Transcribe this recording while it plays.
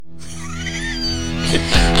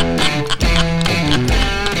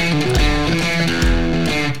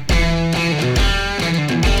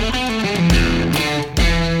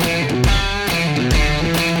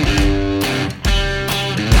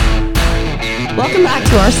Welcome back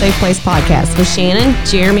to our Safe Place podcast with Shannon,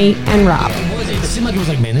 Jeremy, and Rob. It seemed like it was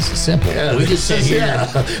like, man, this is simple. Yeah, We just sit here. Yeah.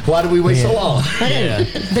 Why did we wait so long? Yeah.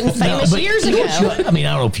 Been famous but years you know ago. what I mean,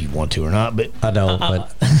 I don't know if you want to or not, but I don't,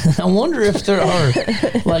 but I wonder if there are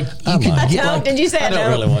like you could I get don't. like, Did you say I, I don't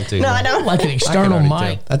really want to. No, I don't. like an external already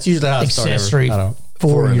mic tell. That's usually how I start accessory every- I don't-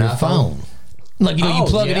 for an your iPhone? phone. Like, you know, you Oh,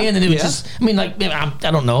 plug it yeah. in and it would Yeah. just, I mean, like, I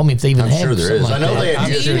don't know. I mean, if they even I'm have sure there is. something I know like they that. have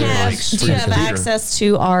Do you users have, mics do for you your have computer. access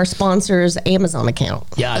to our sponsor's Amazon account?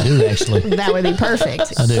 Yeah, I do actually. That would be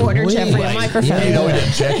perfect. I do. Order Wait, Jeffrey a wait. microphone. Yeah. You know, we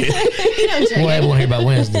didn't check it. You don't check We'll have it. one here by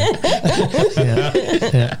Wednesday.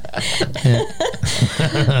 Yeah.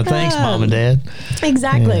 Thanks, Mom and Dad.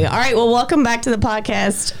 Exactly. All right. Well, welcome back to the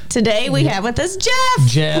podcast. Today we have with us Jeff.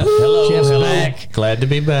 Jeff. Hello. Jeff's Hello. back. Glad to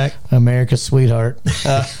be back. America's sweetheart.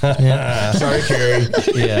 Yeah. Sorry, Carrie.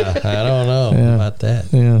 Yeah, I don't know about that.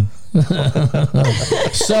 Yeah.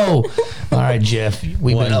 So, all right, Jeff,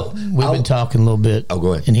 we've been talking a little bit. Oh,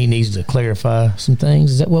 go ahead. And he needs to clarify some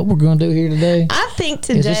things. Is that what we're going to do here today? I think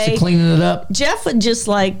Is this to today cleaning it up? Jeff would just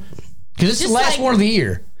like, Because it's the Just last like- one of the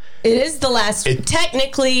year it is the last,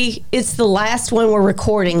 technically, it's the last one we're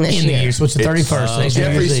recording this in the year. year. So it's the 31st. Today's New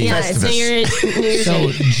Year's Jeffrey's Eve. Yeah, it's New Year's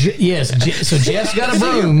So Eve. so Jeff's got a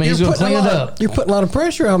broom. He's going to clean it up. You're putting a lot of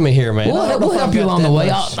pressure on me here, man. We'll help you along the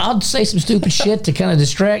way. I'll say some stupid shit to kind of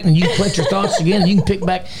distract, and you collect your thoughts again, and you can pick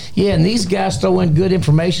back. Yeah, and these guys throw in good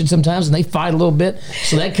information sometimes, and they fight a little bit,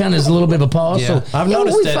 so that kind of is a little bit of a pause. Yeah, So I've yeah,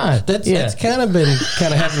 noticed we'll be that. fine. That's kind of been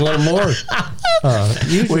happening a little more.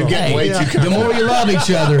 Usual. We're getting way too The more you love each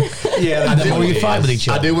other, Yeah, the more you fight with each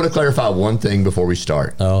I other. do want to clarify one thing before we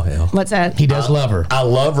start. Oh hell. What's that? He does love her. I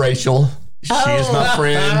love Rachel. She is Oh. my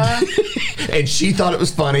friend. And she thought it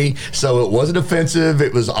was funny, so it wasn't offensive.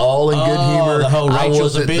 It was all in good humor. the whole I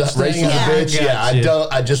Rachel's wasn't- a bitch Rachel's thing? a Yeah. bitch. Yeah, I Gotcha.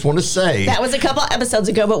 don't. I just want to say That was a couple episodes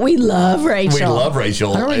ago, but we love Rachel. we love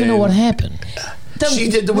Rachel. I don't even know and what happened. She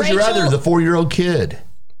did the Would You Rather, the 4-year-old kid.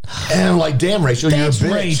 And I'm like, damn, Rachel, That's you're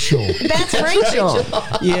a bitch. Rachel. That's Rachel.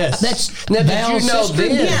 Yes. That's now. Val's Did you know sister?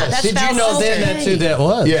 then? Yeah, that's Did you Val's know then sister. that's who that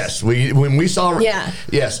was? Yes, when we saw her. Yeah.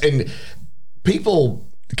 Yes, and people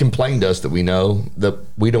complained to us that we know that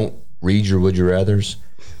we don't read your Would You Rathers,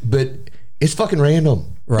 but it's fucking random.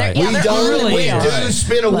 Right. Yeah, We they're don't on the we wheel. do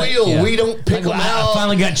spin a wheel. yeah. We don't pick Like, them I out.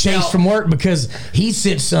 finally got chased Now, from work because he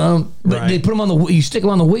sent some, but Right. they put them on the. You stick them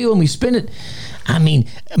on the wheel and we spin it. I mean,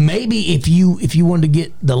 maybe if you wanted to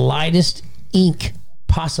get the lightest ink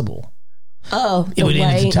possible, Oh, it would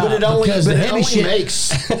end at the way. top. But it only, because but the it heavy only shit.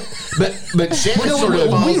 makes. But Shannon sort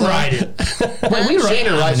of we write it. Wait, we write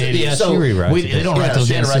Shannon writes it. Yeah, so she rewrites it. They don't write those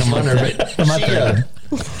down. Shannon writes them under, but My she, third.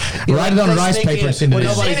 Write it on they rice sneak paper in. and send it Well, in.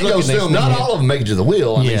 nobody's Shannon goes looking, through them. they Not sneak in. all of them make it to the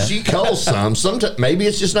wheel. I Yeah. mean, she calls some. Sometimes maybe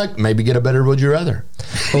it's just like maybe get a better Would You Rather.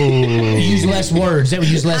 Use less words. That would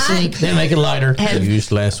use less ink. That make it lighter.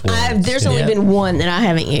 Use less words. There's only Yeah. been one that I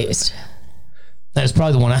haven't used. That's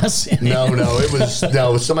probably the one I sent. No, it was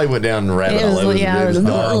no. Somebody went down the rabbit hole. It was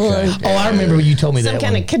dark. Oh, I remember when you told me Some that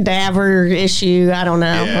kind one. of cadaver issue. I don't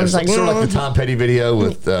know. Yeah, I was like, sort of like the Tom Petty video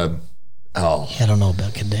with. I don't know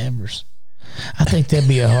about cadavers. I think that'd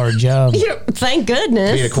be a hard job. thank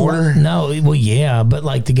goodness. be a corner. No, well, yeah, but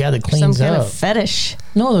like the guy that Some cleans kind up. of fetish.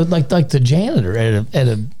 No, like the janitor at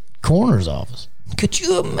a coroner's office. Could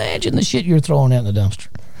you imagine the shit you're throwing out in the dumpster?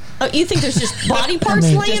 Oh, you think there's just body parts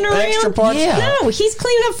mean, laying just around? extra parts? Yeah. No, he's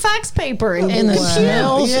cleaning up fax paper and And the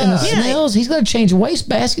smells, and the Yeah. smells. He's got to change a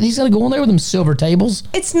wastebasket. He's got to go in there with them silver tables.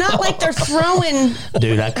 It's not like they're throwing.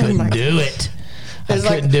 Dude, I couldn't do it. I It's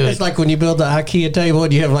couldn't like, do it's it. like when you build the IKEA table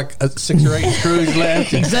and you have like 6 or 8 screws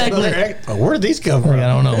left. Exactly. Where did these come from? I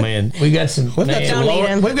don't know, man. We got some. We've got man, some Don't eat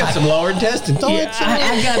 'em. lower, we've got some lower intestines. Don't Yeah, eat some.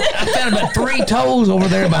 I found about 3 toes over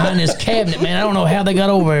there behind this cabinet, man. I don't know how they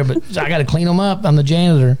got over there, but I got to clean them up. I'm the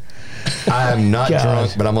janitor. I'm not God.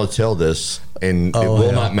 drunk, but I'm going to tell this, and it will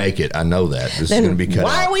yeah. not make it. I know that this is Then going to be cut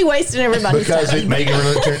why out. are we wasting everybody's Because time? it may get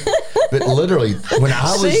another turn. But literally, when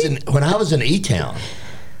I was in E-Town,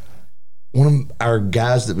 one of our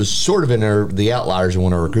guys that was sort of in the outliers in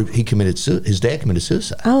one of our group, his dad committed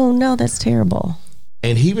suicide, Oh no, that's terrible.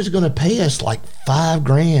 and he was going to pay us like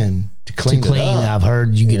 $5,000 to clean To clean, it up. I've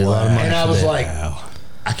heard you get a lot of money. And I for was that. like,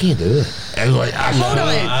 I can't do it. I was like, Hold on.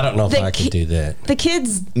 I don't know if The I could do that. The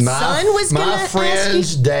kid's son was going to my ask you.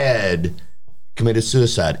 friend's dad committed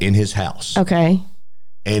suicide in his house, Okay,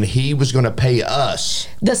 and he was going to pay us.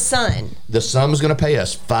 the son. The son was going to pay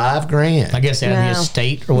us $5,000. I guess out of the No,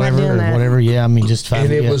 estate or not whatever, doing that. or whatever. Yeah, I mean, just 5.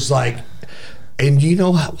 And it yeah. was like, and you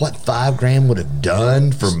know what $5,000 would have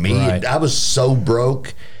done for me? Right. I was so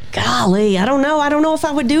broke. Golly, I don't know. I don't know if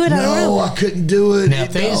I would do it. I don't No, know. I couldn't do it. Now,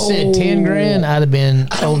 if they had said $10,000, I'd have been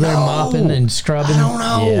I don't over there know. mopping and scrubbing. I don't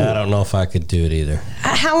know. Yeah, I don't know if I could do it either.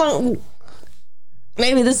 How long?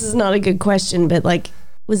 maybe this is not a good question, but like,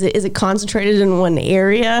 is it concentrated in one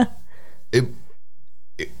area?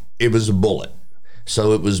 It was a bullet.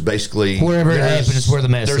 So it was basically Wherever it happened is where the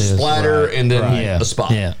mess there's is. splatter and then a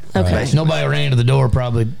spot. Yeah. Okay. Right. Nobody ran to the door,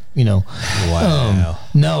 probably, Wow.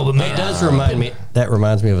 No, but man, It does remind me. That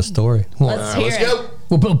reminds me of a story. Let's hear Let's it. go.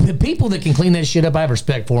 well, but people that can clean that shit up, I have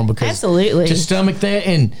respect for them because Absolutely. to stomach that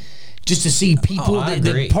and just to see people, I the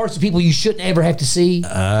agree. parts of people you shouldn't ever have to see.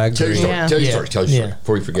 I Tell your agree. story. Yeah. Tell your Yeah. story. Tell your story Yeah.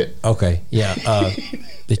 before you forget. Okay. Yeah.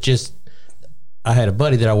 It's just, I had a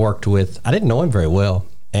buddy that I worked with. I didn't know him very well.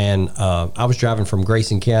 And I was driving from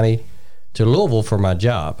Grayson County to Louisville for my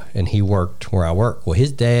job. And he worked where I work. Well,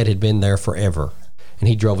 his dad had been there forever. And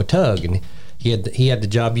he drove a tug. And he had the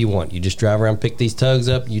job you want. You just drive around, pick these tugs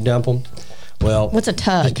up, you dump them. Well, What's a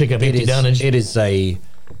tug? Pick up it empty is, dunnage. it is a,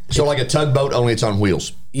 So like a tugboat, only it's on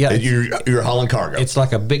wheels. Yeah. You're hauling cargo. it's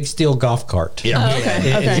like a big steel golf cart. yeah. Oh,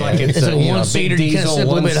 okay. It's like It's a you know, one-seater. big You kind of diesel, sit a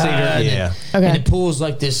little bit one-seater, high. Yeah. Okay. And it pulls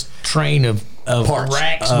like this train of Parts.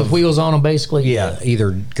 racks with wheels on them, basically. Yeah,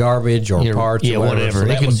 either garbage or parts Yeah, or whatever. So It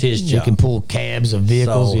that can, was his job. It can pull cabs of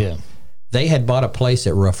vehicles. So- yeah. They had bought a place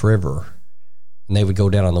at Rough River, and they would go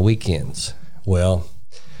down on the weekends. Well,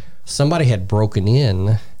 somebody had broken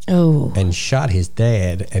in Oh. and shot his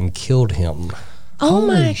dad and killed him. Oh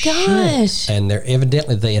my Holy shit. gosh. And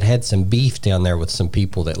evidently they had some beef down there with some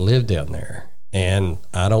people that lived down there. And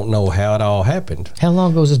I don't know how it all happened. How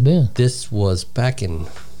long ago has this been? This was back in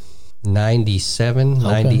 97,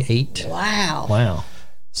 98. Wow. Wow.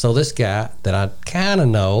 So this guy that I kind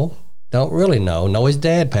of don't really know his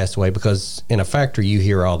dad passed away because in a factory you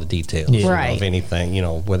hear all the details you know, Right. of anything,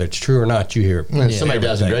 whether it's true or not, you hear. And somebody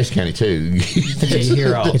dies in Grace County too. You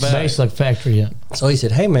hear all It's about it. based like factory. Yeah. So he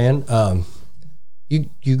said, "Hey man,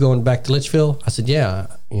 you going back to Litchfield?" I said, "Yeah,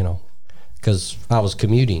 because I was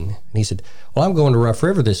commuting." And he said, "Well, I'm going to Rough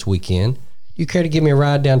River this weekend. You care to give me a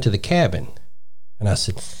ride down to the cabin?" And I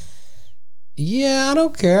said, "Yeah, I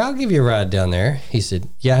don't care. I'll give you a ride down there." He said,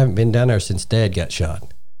 "Yeah, I haven't been down there since Dad got shot."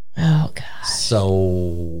 Oh gosh.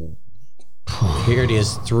 So here it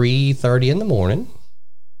is, 3:30 in the morning.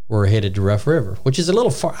 We're headed to Rough River, which is a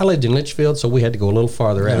little far. I lived in Litchfield, so we had to go a little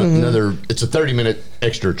farther out. It's a 30-minute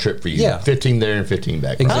extra trip for you. Yeah. 15 there and 15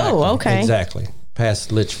 back. Exactly. Oh, okay. Exactly.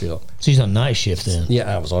 Past Litchfield. So he's on night shift then.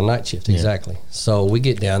 Yeah, I was on night shift. Exactly. So we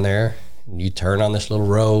get down there, and you turn on this little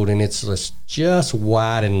road, and it's just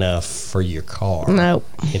wide enough for your car. Nope.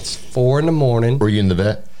 It's 4 in the morning. Were you in the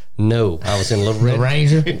vet? No, I was in a little The red.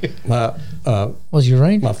 Ranger was your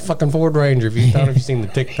Ranger. My fucking Ford Ranger. If you've seen the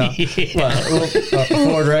TikTok, my little,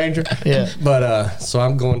 Ford Ranger. Yeah. But so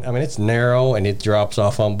I'm going. I mean, it's narrow and it drops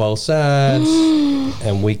off on both sides,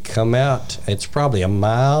 and we come out. It's probably a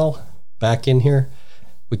mile back in here.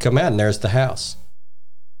 We come out and there's the house.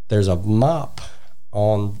 There's a mop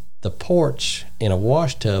on the porch in a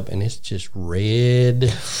wash tub, and it's just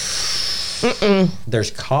red. There's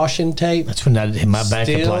caution tape. That's when my backup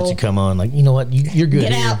Still- lights would come on. Like, you know what? You're good.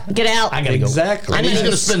 Get here. out. Get out. I gotta go. Exactly. I need He's to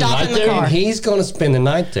gonna spend the stop night in the there? car. And he's going to spend the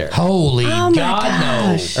night there. Holy Oh my God, no!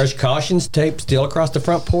 gosh. There's cautions tape still across the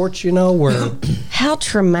front porch, where, How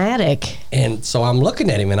traumatic. and so I'm looking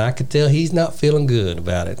at him and I could tell he's not feeling good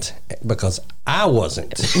about it because I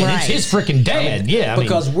wasn't. And Right. it's his freaking dad. Yeah, I mean,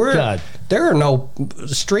 Because God. there are no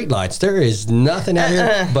street lights. There is nothing out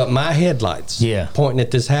here but my headlights Yeah. pointing at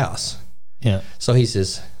this house. Yeah. So he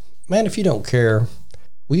says, "Man, if you don't care,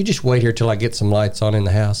 will you just wait here till I get some lights on in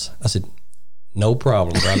the house?" I said, "No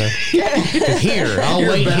problem, brother." Here, I'll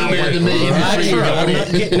wait here in the middle. Right here. I'm not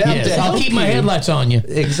getting out Yes, there. I'll keep my headlights on you.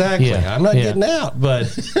 Exactly. Yeah, I'm not yeah. getting out, but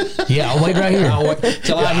Yeah, I'll wait right here. I'll wait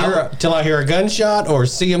till I hear a gunshot or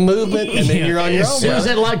see a movement, and then you're on your As own. soon as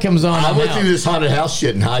that light comes on, I I'm went out. through this haunted house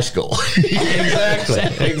shit in high school.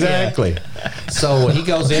 Exactly. So he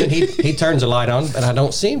goes in, he turns the light on, but I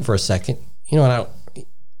don't see him for a second. And I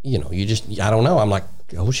don't know. I'm like,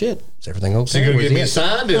 oh shit, is everything okay? So you're gonna Where's give he me a at?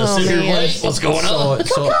 sign? Did I sit here and man. wait? What's going on?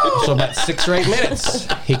 So about 6 or 8 minutes,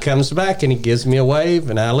 he comes back and he gives me a wave,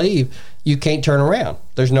 and I leave. You can't turn around.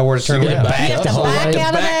 There's nowhere to turn you around. gotta back So the whole I way. had to Back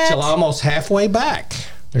out of back that. till almost halfway back,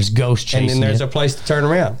 There's ghosts chasing and then there's you. a place to turn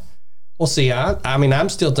around. Well, see, I mean, I'm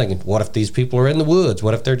still thinking, what if these people are in the woods?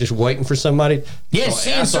 What if they're just waiting for somebody? Yeah,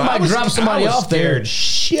 seeing somebody drop somebody I was off there.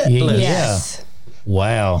 scared shitless. Yeah. Yes.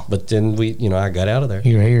 Wow. But then I got out of there.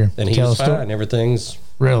 You're here. And he Tell was a story. fine. Everything's,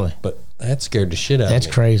 Really? but that scared the shit out That's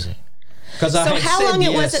of me. crazy. Because So how long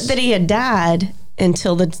it was it that he had died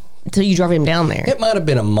until you drove him down there? It might have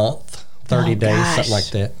been a month, 30 Oh, days, gosh. something like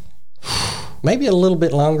that. Maybe a little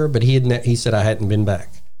bit longer, but he said I hadn't been back.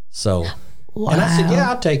 So, and I said, Wow. yeah,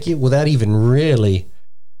 I'll take you without even really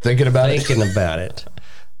Thinking about it. thinking about it.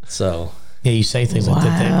 So, Yeah, you say things like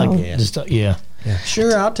that. Like, Yeah. just, yeah.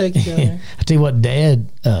 Sure, I'll take you down there. I tell you what,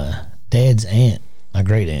 Dad's aunt, my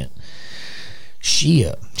great aunt, she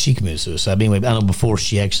committed suicide. But anyway, I know before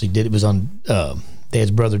she actually did, it was on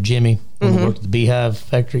Dad's brother Jimmy, who worked at the Beehive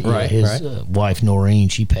factory. Right, his wife Noreen,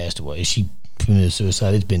 she passed away. She committed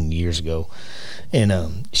suicide. It's been years ago,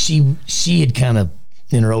 and she had kind of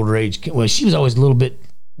in her older age. Well, she was always a little bit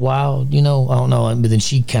wild, I don't know, but then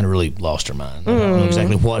she kind of really lost her mind. I don't know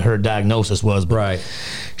exactly what her diagnosis was, but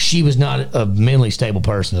she was not a mentally stable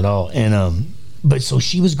person at all. And but so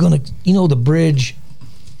she was gonna, the bridge.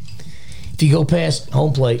 If you go past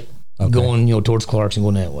home plate, going towards Clarkson,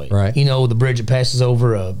 going that way, right? The bridge that passes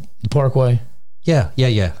over the Parkway. Yeah.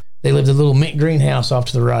 They lived in a little mint green house off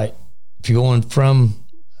to the right. If you're going from.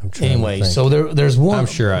 Anyway, so there's one. I'm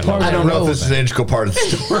sure I know. I don't know if this is an integral part of the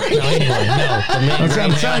story. No, anyway, no. I'm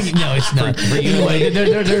trying to. No, it's not. Anyway,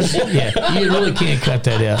 there's. Yeah, you really can't cut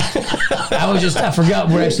that out. I forgot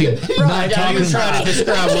we're actually not talking. Trying to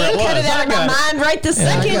describe where it was. Cut it out of my mind right this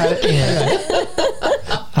second.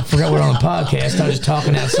 I forgot we're on a podcast. I was just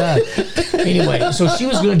talking outside. Anyway, so she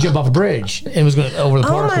was going to jump off a bridge and was going over the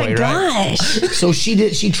Parkway, right? So she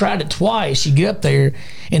did. She tried it twice. She'd get up there,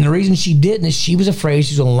 and the reason she didn't is she was afraid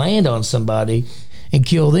she was going to land on somebody and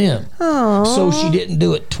kill them. Aww. So she didn't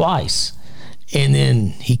do it twice. And then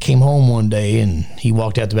he came home one day and he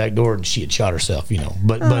walked out the back door and she had shot herself,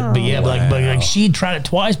 But like she tried it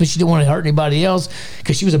twice, but she didn't want to hurt anybody else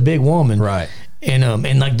because she was a big woman, right?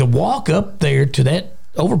 And like the walk up there to that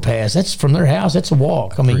overpass, that's from their house. That's a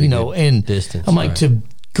walk. I mean, and distance. I'm like, to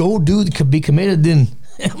go be committed. Then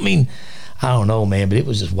I don't know, man, but it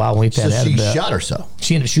was just wild when we found out So she about. shot herself.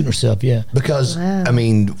 She ended up shooting herself. Yeah, because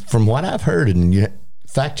from what I've heard, and you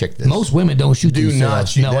fact check this, most women don't shoot do not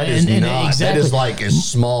themselves. shoot. No, That is not. exactly. That is like a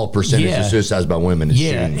small percentage of suicides by women.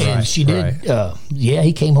 And she did.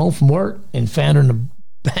 He came home from work and found her in the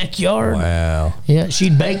backyard. Wow. Yeah,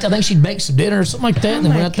 she'd baked. I think she'd baked some dinner or something like that. And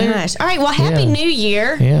then went out there. All right. Well, Happy New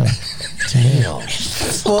Year. Yeah. Damn.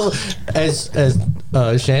 Well, as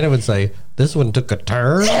Shannon would say, this one took a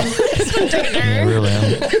turn. Yeah, really.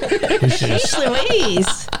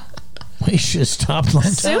 Louise. We should have stopped a long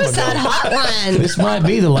time Suicide ago. hotline. This might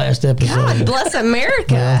be the last episode. God bless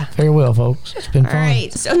America. Well, farewell, folks. It's been fun. All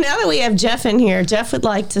right. So now that we have Jeff in here, Jeff would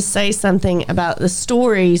like to say something about the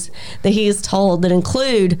stories that he has told that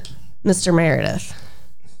include Mr. Meredith.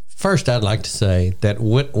 First, I'd like to say that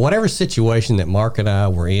whatever situation that Mark and I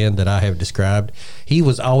were in that I have described, he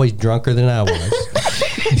was always drunker than I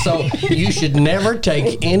was. So you should never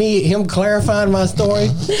take him clarifying my story.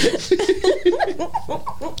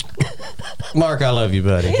 Mark, I love you,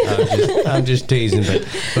 buddy. I'm just teasing,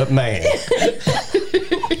 but man,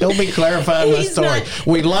 don't be clarifying my story.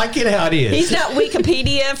 We like it how it is. He's not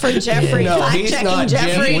Wikipedia for Jeffrey. No, he's not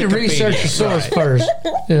Jeffrey. You need to research the source first.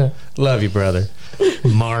 Yeah. Love you, brother.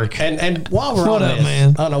 Mark. And while we're What on up, this,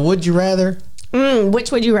 man? on a would you rather?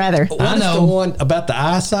 Which would you rather? What is the one about the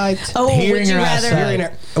eyesight? Oh, Hearing would you or rather?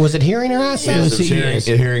 eyesight? Was it hearing or eyesight? It was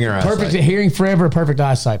Hearing or eyesight. perfect hearing forever, perfect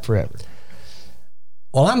eyesight forever.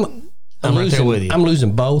 Well, I'm right there with you. I'm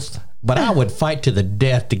losing both, but I would fight to the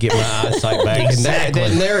death to get my eyesight back. Exactly.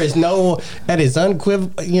 And there is that is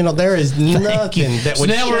unequivocal. There is nothing that would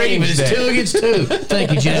now we're even. change It's that. 2 against 2.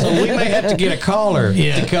 Thank you, Jeff. So we may have to get a caller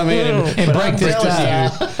to come in and but break I'm this telling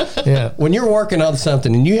tie. you, Yeah. when you're working on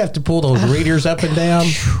something and you have to pull those readers up and down,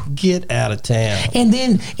 get out of town. And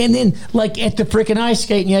then, like at the freaking ice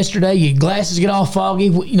skating yesterday, your glasses get all foggy.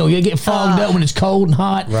 You get fogged up when it's cold and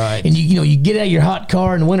hot. Right. And you get out of your hot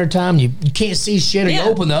car in the wintertime, you can't see shit, or you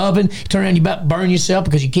open the oven, you turn around, you about burn yourself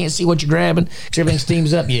because you can't see what you're grabbing because everything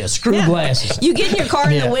steams up. Yeah, screw glasses. You get in your car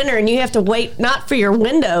in the winter and you have to wait not for your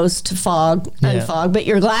windows to unfog, but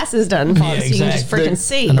your glasses to unfog so you can just freaking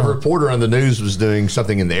see. The reporter on the news was doing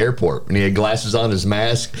something in the airport and he had glasses on, his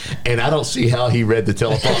mask, and I don't see how he read the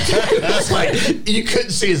teleprompter. That's like, you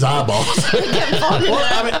couldn't see his eyeballs.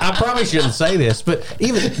 Well, I probably shouldn't say this, but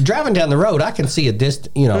even driving down the road, I can see a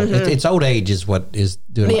distance. It's old age is what is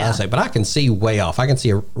doing my eyesight, but I can see way off. I can see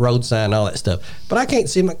a road sign, all that stuff, but I can't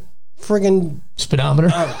see my friggin' Speedometer.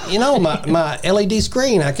 my LED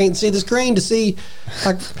screen. I can't see the screen to see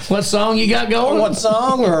What song you got going? what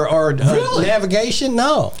song or navigation.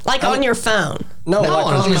 No, like on your phone. no, like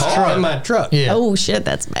on on his truck. my truck. Yeah. Oh, shit,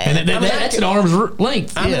 that's bad. And that's an arm's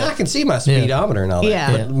length. I mean, I can see my speedometer and all that.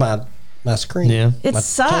 Yeah. But my screen. Yeah. It my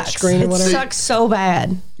sucks. touch screen or It whatever. sucks so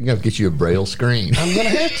bad. You're going to get you a Braille screen. I'm gonna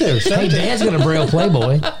have to. Hey, Dad's got a Braille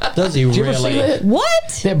Playboy. Does he Did you ever see really? that?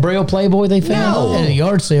 What? That Braille Playboy they found at a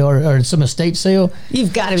yard sale or some estate sale.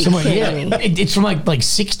 You've got to be Somewhere, kidding me. It's from like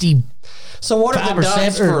 60. So what are 5 the or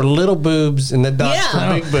dots 7 for little boobs and the dots for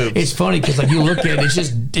big boobs? It's funny because like you look at it,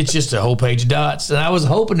 it's just a whole page of dots, and I was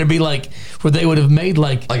hoping to be like where they would have made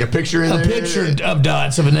like a picture in a there? picture of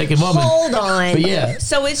dots of a naked woman. Hold on. But yeah.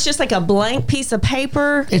 So it's just like a blank piece of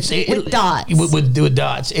paper with dots. With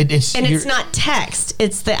dots. It's not text.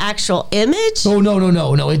 It's the actual image. Oh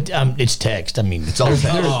no! It's text. I mean, It's all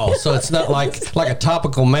So it's not like a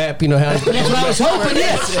topical map. You know how? that's what I was hoping.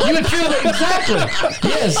 Yes, you would feel that exactly.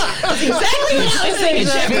 Yes, Exactly what I was thinking.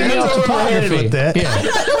 it's female topography. with that. Yeah.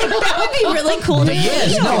 That would be really cool to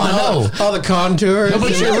Yes, feel. no, I know. All the contours. No,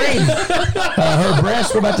 but you're reading. Her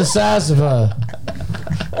breasts were about the size of a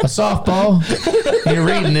softball. And you're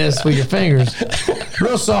reading this with your fingers.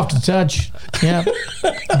 Real soft to touch. Yeah.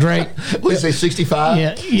 Great. What did you say, 65?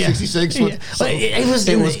 Yeah. 66? Yeah.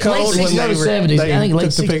 It was cold late when 60s, they 70s. they I think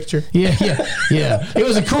late took the 60s. picture. Yeah. It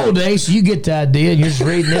was a cool day, so you get the idea, and you're just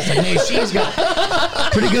reading this. Like, man, she's got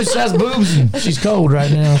pretty good sized boobs, and she's cold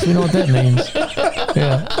right now, so you know what that means.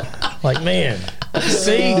 Yeah. Like, man.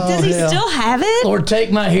 See? Does he still have it? Lord,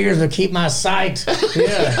 take my ears and keep my sight.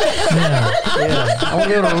 Yeah. I want to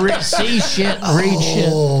be able to see shit, read shit.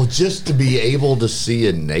 Oh, just to be able to see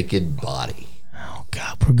a naked body.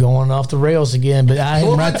 God, we're going off the rails again, but I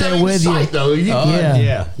am right there with you. Though.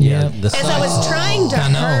 Yeah. As I was trying to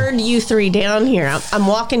herd you three down here, I'm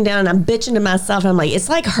walking down and I'm bitching to myself. And I'm like, it's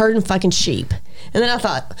like herding fucking sheep. And then I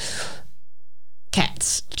thought,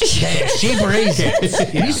 cats. Sheep are easy.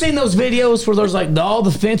 Have you seen those videos where there's like all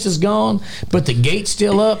the fence is gone, but the gate's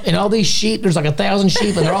still up, and all these sheep, there's like 1,000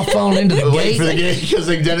 sheep, and they're all falling into the Waiting gate? for the gate because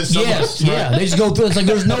they did it so Yes, much. yeah. They just go through. It's like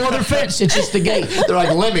there's no other fence. It's just the gate. They're like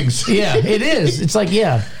lemmings. Yeah, it is. It's like,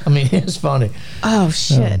 yeah. I mean, it's funny. Oh,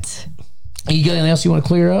 shit. You got anything else you want to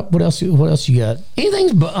clear up? What else you got?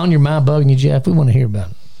 Anything's on your mind bugging you, Jeff? We want to hear about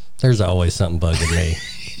it. There's always something bugging me.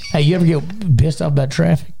 Hey, you ever get pissed off about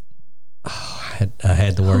traffic? I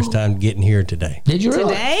had the worst time getting here today. Did you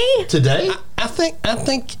really? Today? I think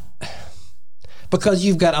because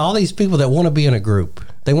you've got all these people that want to be in a group.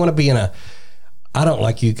 They want to be in a. I don't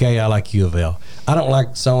like UK. I like U of L. I don't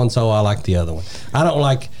like so and so. I like the other one. I don't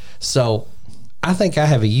like so. I think I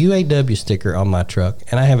have a UAW sticker on my truck,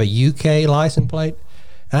 and I have a UK license plate.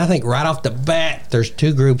 And I think right off the bat, there's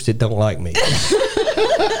two groups that don't like me.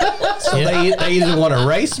 So they either want to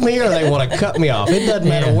race me or they want to cut me off. It doesn't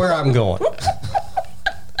matter where I'm going.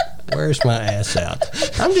 Where's my ass out?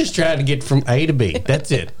 I'm just trying to get from A to B. That's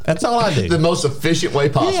it. That's all I do. The most efficient way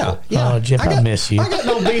possible. Oh, Jeff, I miss you. I got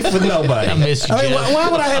no beef with nobody. I miss you, I mean, Jeff. why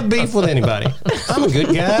would I have beef with anybody? I'm a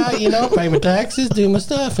good guy, pay my taxes, do my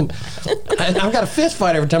stuff, and I've got a fist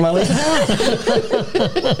fight every time I leave the house.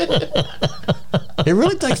 It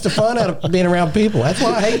really takes the fun out of being around people. That's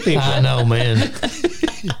why I hate people. I know, man.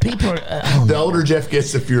 People are. The older Jeff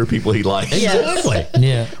gets, the fewer people he likes. Exactly.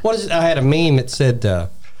 Yeah. What is it? I had a meme that said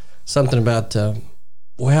something about,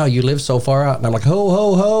 wow, you live so far out. And I'm like, ho,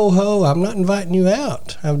 ho, ho, ho. I'm not inviting you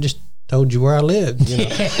out. I've just told you where I live. That's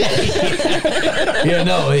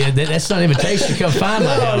not an invitation to come find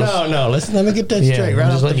my house. No. Listen, let me get that Yeah, straight. I'm Right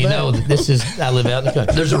just off letting the you bat. know that I live out in the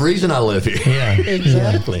country. There's a reason I live here. Yeah,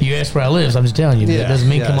 Exactly. You asked where I live, so I'm just telling you. That doesn't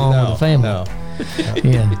mean come on with the family. No.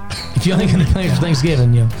 Yeah. If you ain't going to plan for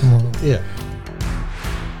Thanksgiving, come on. Yeah.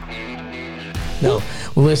 No.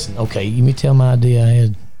 Well, listen. Okay, you me tell my idea. I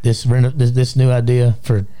had this new idea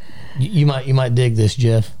for. You might dig this,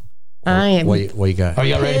 Jeff. I am. What you got? Are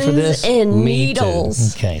y'all ready for this? And Me too.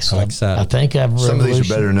 needles. Okay, so I'm excited. I think I've Some of these are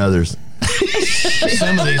better than others.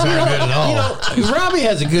 Some of these aren't good at all. Robbie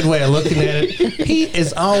has a good way of looking at it. He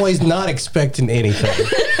is always not expecting anything.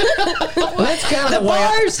 That's kind of the way.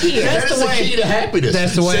 Bars here. That's the key to happiness.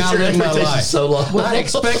 That's the way Set I your live my expectations life. so low. I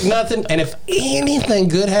expect nothing, and if anything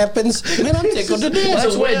good happens, then I'm tickled to death.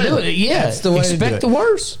 That's the way to do it. Yeah, That's the way to do expect it. the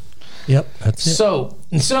worst. Yep, that's it. So,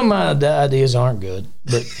 and some of my ideas aren't good,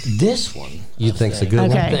 but this one You think's a good Okay.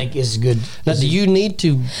 one? I think is good. Now, do you need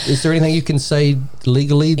to? Is there anything you can say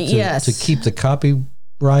legally Yes. to keep the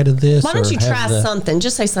copyright of this? Why don't or you have try the- something?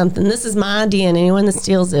 Just say something. This is my idea, and anyone that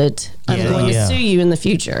steals it, I'm Yeah, going yeah. to sue you in the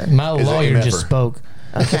future. My Is that lawyer your just effort? spoke.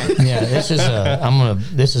 Okay. Yeah, this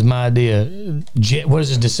is my idea. What is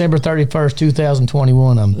this? December 31st,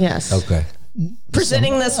 2021. Yes. Okay.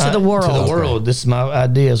 Presenting this to the world. To the world. This is my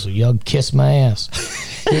idea, so y'all kiss my ass.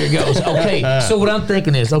 Here it goes. Okay, so what I'm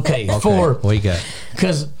thinking is, for What you got?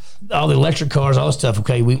 because all the electric cars, all this stuff.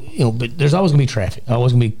 Okay, but there's always gonna be traffic.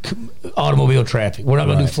 Always gonna be automobile traffic. We're not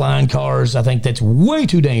gonna do flying cars. I think that's way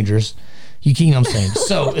too dangerous. You know what I'm saying?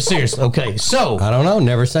 So seriously, okay. So I don't know.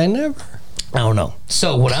 Never say never. I don't know.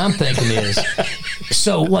 So what I'm thinking is,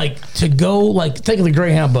 so like to go, like think of the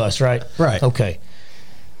Greyhound bus, right? Right. Okay.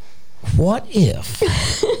 what if,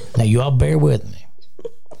 now you all bear with me,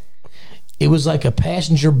 it was like a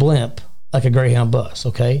passenger blimp, like a Greyhound bus,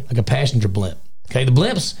 okay? Like a passenger blimp, okay? The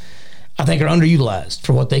blimps, I think, are underutilized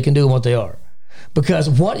for what they can do and what they are. Because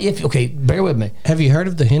what if, okay, bear with me. Have you heard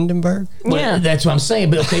of the Hindenburg? Well, that's what I'm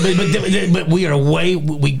saying. But okay, but we are we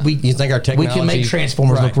you think our technology, we can make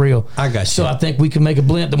Transformers look real. I got you. So I think we can make a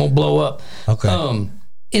blimp that won't blow up. Okay.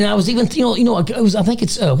 And I was even, I think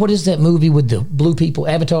it's what is that movie with the blue people,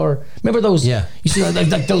 Avatar? Remember those? Yeah. You see,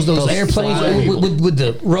 like those airplanes with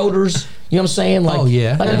the rotors. You know what I'm saying? Like,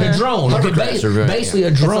 like a drone, basically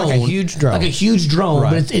a drone, like a huge drone,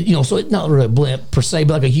 Right. But so it's not really a blimp per se,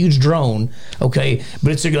 but like a huge drone. Okay,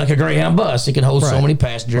 but it's like a Greyhound bus. It can hold so many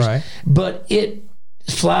passengers. Right. But it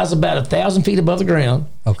flies about 1,000 feet above the ground.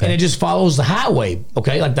 Okay. And it just follows the highway.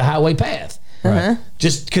 Okay, like the highway path. Right.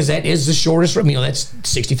 Just because that is the shortest route. That's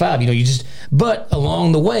 65. But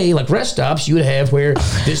along the way, like rest stops, you would have where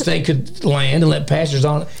this thing could land and let passengers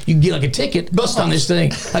on. You can get like a ticket on this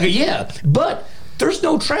thing. But there's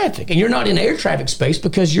no traffic, and you're not in air traffic space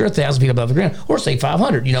because you're 1,000 feet above the ground, or say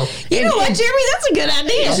 500. You know what, Jeremy? That's a good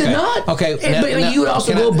idea. Is it not? Okay. But you would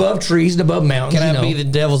also go above trees and above mountains. Can I be the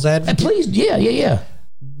devil's advocate? Please, yeah.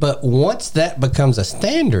 But once that becomes a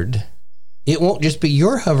standard, it won't just be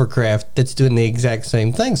your hovercraft that's doing the exact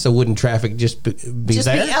same thing. So wouldn't traffic just be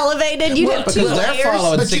there? Be elevated? You'd have two layers.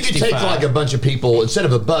 But 65. You could take like a bunch of people, instead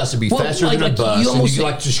of a bus, it'd be faster than a bus. You could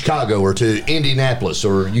like to Chicago or to Indianapolis,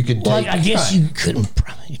 or you could take... I guess you couldn't,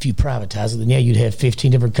 if you privatize it, then you'd have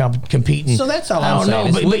 15 different competing... So that's all I'm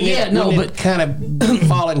saying. But kind of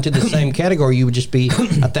fall into the same category. You would just be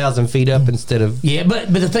 1,000 feet up instead of... Yeah,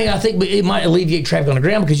 but the thing, I think it might alleviate traffic on the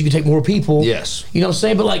ground because you could take more people. Yes. You know what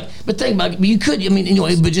I'm saying? But think about it. You could,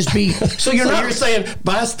 it would just be... So you're saying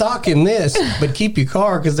buy stock in this, but keep your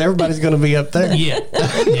car because everybody's going to be up there. Yeah.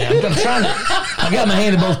 I'm trying to... I got my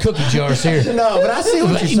hand in both cookie jars here. No, but I see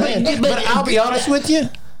what you're saying. But I'll be honest with you.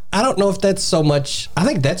 I don't know if that's so much. I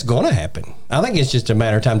think that's going to happen. I think it's just a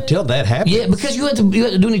matter of time till that happens. Yeah, because you have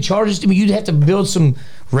to do any charges. You'd have to build some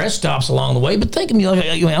rest stops along the way. But think, I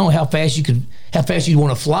don't know how fast you'd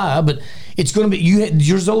want to fly, but it's going to be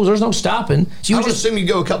there's no stopping. So I would assume you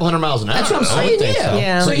go a couple hundred miles an hour. That's what I'm saying.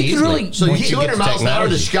 Yeah. So you can really 200 miles an hour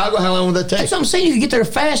to Chicago. How long would that take? That's what I'm saying. You can get there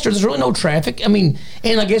faster. There's really no traffic. And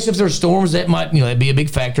I guess if there's storms, that might that'd be a big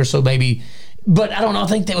factor. So maybe, but I don't know. I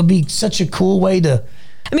think that would be such a cool way to.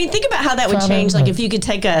 Think about how that would change. Like if you could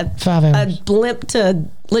take a blimp to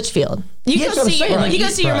Litchfield. You go see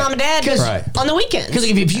your mom and dad on the weekends. Because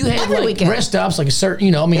if you had rest stops, like a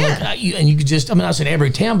certain, and you could just, I said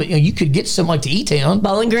every town, but you could get something like to E-Town.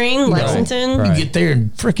 Bowling Green, Lexington. You get there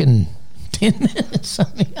in freaking 10 minutes.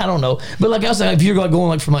 I don't know. But like I said, if you're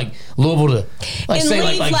going from Louisville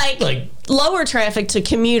to lower traffic to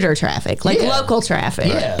commuter traffic, local traffic,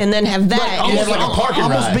 and then have that. Almost like a parking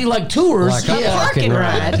ride. Almost be like tours. Like a parking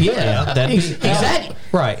ride. Yeah. Exactly.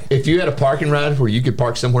 Right. If you had a parking ride where you could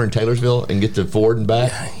park somewhere in Taylorsville and get to Ford and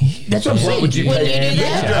back, that's what I'm saying. Would you do that?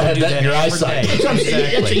 Have that in your eyesight.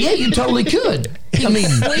 Exactly. Yeah, you totally could.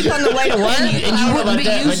 Sleep on the way to work, and you wouldn't be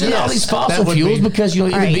using all these fossil fuels because it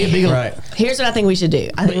would be a big. Right. Here's what I think we should do.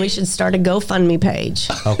 I think we should start a GoFundMe page.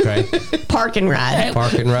 Okay. Parking ride.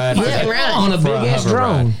 Parking ride. On a big ass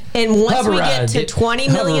drone. And once we get to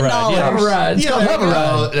 $20 million, hover ride. It's called hover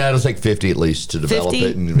ride. That'll take 50 at least to develop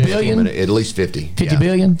it. Billion? At least 50. 50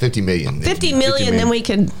 billion? 50 million. 50 million, then we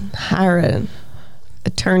could hire an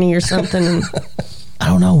attorney or something. I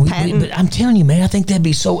don't know, but I'm telling you, man, I think that'd be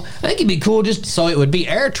I think it'd be cool. Just so it would be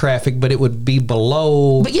air traffic, but it would be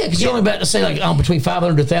below. But because you're only about to say between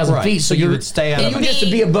 500 to 1,000 feet, so you would stay out. And you get to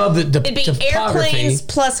be above the it'd be airplanes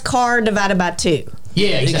plus car divided by 2.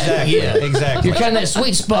 Yeah, exactly. Exactly. You're kind of that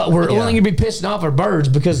sweet spot where only you'd be pissing off are birds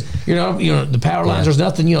because the power lines. There's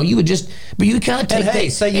nothing. You would just, but you kind of take. And hey,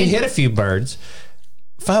 say you hit a few birds,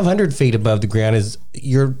 500 feet above the ground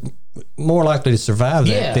you're more likely to survive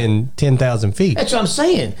that than 10,000 feet. That's what I'm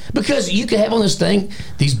saying. Because you could have on this thing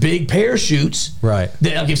these big parachutes, right?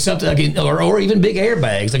 That'll give something, or even big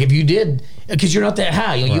airbags. Like if you did, because you're not that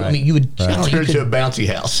high, you would turn into a bouncy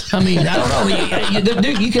house. I don't know.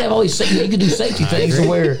 You could have all these. You could do safety things to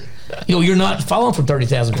where you're not falling from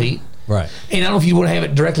 30,000 feet, right? And I don't know if you want to have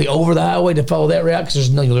it directly over the highway to follow that route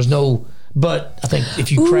because there's no. But I think if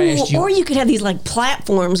you crashed, or you could have these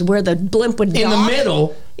platforms where the blimp would dock. In the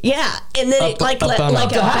middle. Yeah, and then like the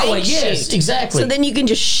highway. Yes, exactly. So then you can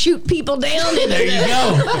just shoot people down. There you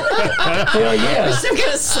go. Hell yeah! Some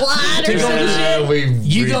kind of slide or something.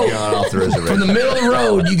 We've gone off the reservation. From the middle of the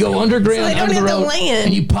road, you go underground so under the road,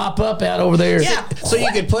 and you pop up out over there. Yeah. So you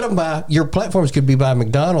could put them by your platforms could be by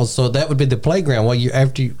McDonald's. So that would be the playground while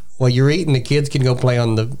you're eating. The kids can go play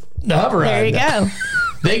on the The hover ride. There you go.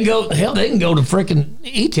 They can go. Hell, they can go to freaking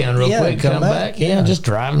E-Town real quick. Come back. Yeah, just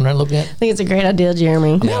driving around looking at. I think it's a great idea,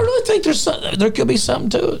 Jeremy. I mean, I really think there could be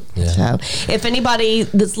something to it. So, if anybody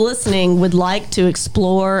that's listening would like to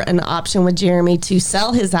explore an option with Jeremy to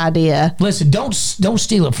sell his idea, listen, don't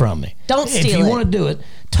steal it from me. Don't steal it. If you want to do it,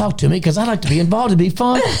 talk to me because I like to be involved. It'd be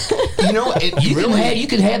fun. You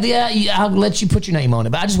can have the. I'll let you put your name on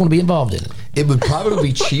it, but I just want to be involved in it. It would probably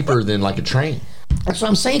be cheaper than like a train. That's what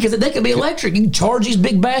I'm saying, because they could be electric. You can charge these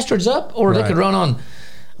big bastards up, or they could run on.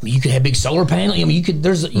 I mean, you could have big solar panels. I mean, you could.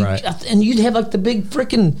 And you'd have like the big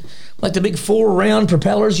freaking, like the big 4 round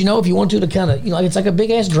propellers. You know, if you want to kind of, like it's like a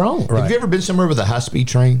big ass drone. Right. Have you ever been somewhere with a high speed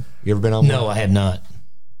train? You ever been on? No, I have not.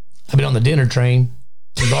 I've been on the dinner train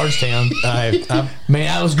to Bardstown.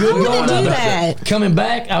 Man, I was good going up. That? Coming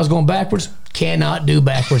back, I was going backwards. Cannot do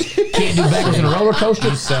backwards. Can't do backwards in a roller coaster.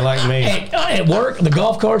 You sound like me. At work, the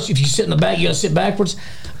golf carts, if you sit in the back, you got to sit backwards.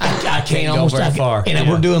 I can't almost go very far. And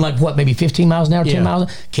we're doing like what, maybe 15 miles an hour, 10 miles an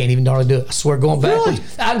hour. Can't even hardly do it. I swear, going backwards.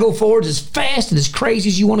 Really? I go forwards as fast and as crazy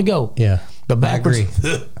as you want to go. Yeah. But backwards,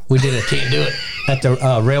 we did it. Can't do it. At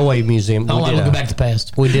the Railway Museum. I want to go back to the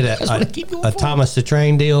past. We did a Thomas the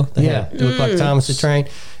Train deal. It looked like Thomas the Train.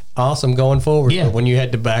 Awesome going forward. Yeah. But when you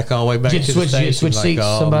had to back all the way back to the station, switch seats,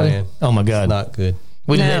 somebody. Man, oh my God. It's not good.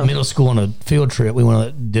 We did that in middle school on a field trip. We went on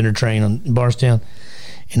a dinner train in Bardstown.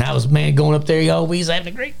 And I was, going up there, y'all, we was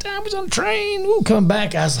having a great time. We was on the train. We'll come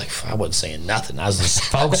back. I was like, I wasn't saying nothing. I was just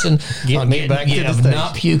focusing on getting back to the station.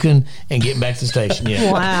 Not puking and getting back to the station.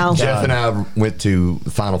 Yeah. Wow. Jeff and I went to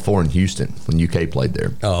the Final Four in Houston when UK played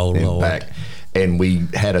there. Oh, Lord. And we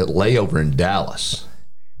had a layover in Dallas.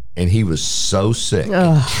 And he was so sick.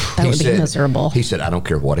 Oh, that would be miserable. He said, I don't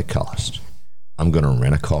care what it costs. I'm going to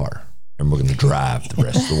rent a car. And we're going to drive the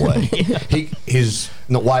rest of the way. His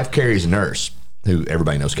wife, Carrie's a nurse, who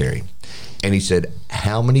everybody knows Carrie. And he said,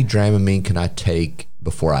 how many Dramamine can I take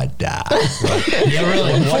before I die? Yeah,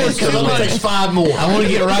 really. It takes 5 more. I want to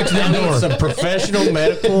get right to that door. Some professional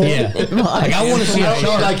medical. Yeah. Like, I want to see I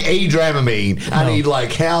don't need like a Dramamine. No. I need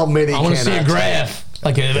like how many I want to see a graph.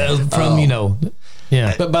 Like from,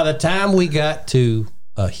 Yeah. But by the time we got to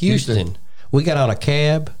Houston, we got on a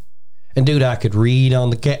cab. And dude, I could read on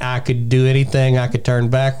the cab. I could do anything. I could turn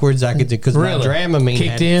backwards. I could do, because my Dramamine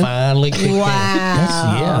had finally kicked in.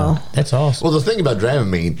 Wow. That's awesome. Well, the thing about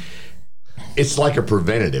Dramamine, it's like a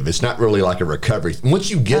preventative. It's not really like a recovery. Once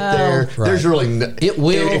you get there, there's really it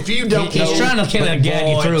will. If you don't know, he's trying to kind of gag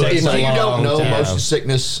you through it. If you don't know motion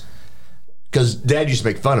sickness, because Dad used to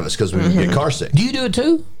make fun of us because we would get car sick. Do you do it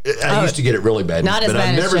too? I used to get it really bad. Not as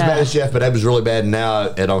bad as never as bad as Jeff, but it was really bad. And now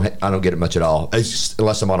I don't get it much at all,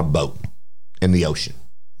 unless I'm on a boat in the ocean.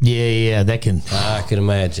 Yeah, that can. I can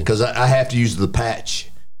imagine, because I have to use the patch.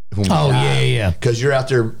 Yeah. Because you're out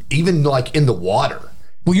there, even like in the water.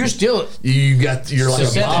 Well, you're like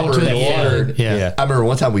a bobber in the water. Yeah. I remember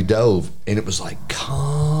one time we dove and it was like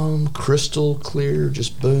calm, crystal clear,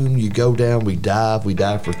 just boom. You go down, we dive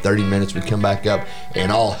for 30 minutes, we come back up,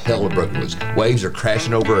 and all hell had broken loose. Waves are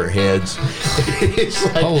crashing over our heads. It's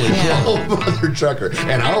like, oh, mother trucker.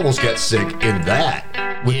 And I almost got sick in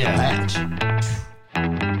that with the patch.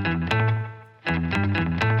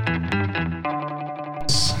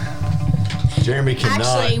 Jeremy cannot.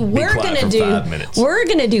 Actually, we're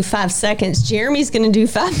gonna do 5 seconds. Jeremy's gonna do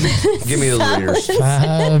 5 minutes. Give me the leaders.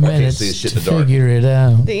 5 minutes see shit to in the dark. Figure it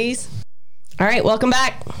out. These. All right, welcome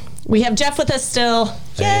back. We have Jeff with us still.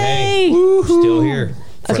 Yay! Hey. Still here.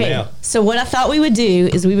 For now. So what I thought we would do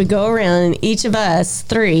is we would go around and each of us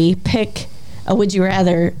 3 pick a would you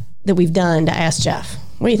rather that we've done to ask Jeff.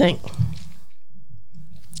 What do you think?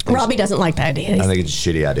 Robbie doesn't like the idea. I think it's a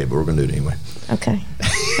shitty idea, but we're going to do it anyway. Okay.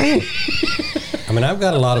 Right. I mean, I've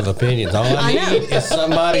got a lot of opinions. All I need is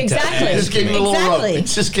somebody to ask. Just give him a little rope.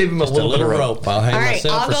 Just give him a little bit of rope. I'll hang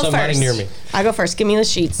myself for somebody near me. I'll go first. Give me the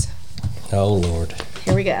sheets. Oh, Lord.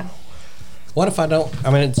 Here we go. What if I don't?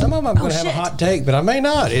 I mean, some of them I'm going to have a hot take, but I may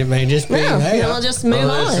not. It may just be, hey. I'll just move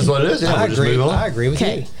on. This is what it is. Yeah, I agree with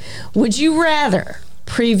you. Would you rather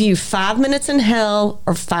preview 5 minutes in hell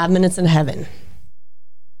or 5 minutes in heaven?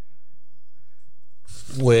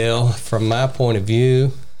 Well, from my point of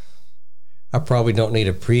view, I probably don't need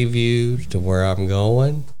a preview to where I'm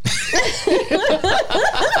going.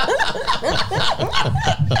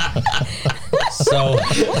 So,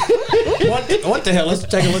 what the hell? Let's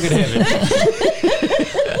take a look at heaven.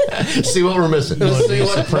 See what we're missing. Let's see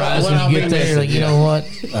what surprise when you get there. Like, you know what?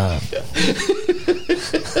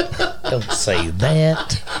 Don't say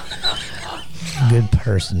that. Good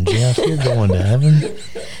person, Jeff. You're going to heaven.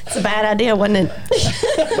 It's a bad idea, wasn't it?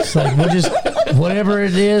 It's like we'll Whatever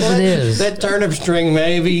it is, it is. That turnip string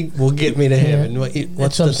maybe will get me to heaven.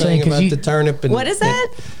 What's the thing about the turnip? And what is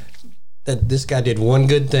that? That this guy did one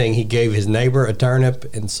good thing. He gave his neighbor a turnip,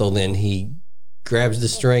 and so then he grabs the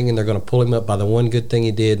string, and they're going to pull him up by the one good thing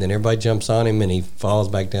he did. And then everybody jumps on him, and he falls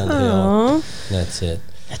back down the hill. And that's it.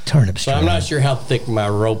 That turnip string. So I'm not sure how thick my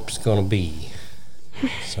rope's going to be.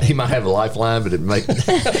 So. He might have a lifeline, but it might be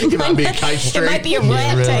a kite string. It might be a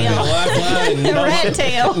rat tail. A rat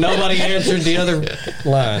tail. Nobody answered the other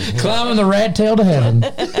line. Climbing the rat tail to heaven.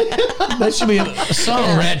 That should be a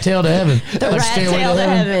song, Rat Tail to Heaven. The rat tail to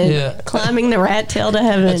heaven. Yeah. Climbing the rat tail to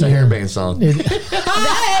heaven. That's a hairband song.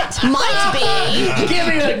 That might be. Give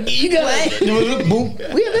me a, you got it. Boom.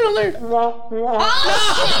 We have it on there. No,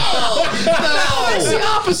 it's the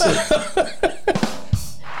opposite.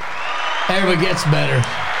 Everybody gets better.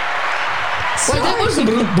 Wait, that was the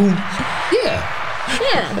boom, boom. Yeah.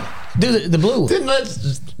 Do the blue.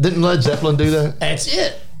 Didn't Led Zeppelin do that? That's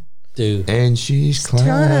it. Dude. And she's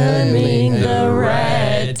climbing the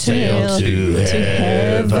rat tail to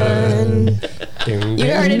heaven. You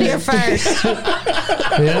heard it here first.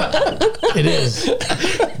 Yeah, it is.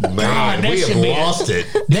 Man, we have lost it.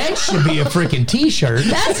 That should be a freaking T-shirt.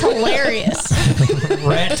 That's hilarious.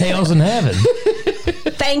 Rat tails in heaven.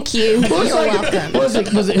 Thank you. You're welcome. Was it?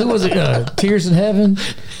 Who was it? Tears in Heaven.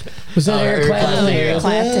 Was that Eric Clapton? Eric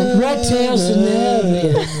Clapton. Rat tails in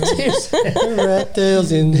heaven. Rat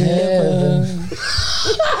tails in heaven.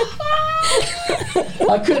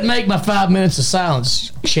 I couldn't make my 5 minutes of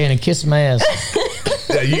silence. Shannon, kiss my ass.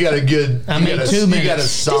 Yeah, you got a good. I mean, 2 minutes. You got a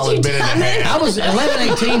solid minute and a half. I was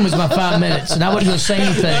 11:18 was my 5 minutes, and I wasn't going to say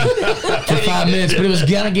anything for 5 minutes, but it was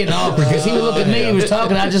kind of getting awkward because he would look at me, he was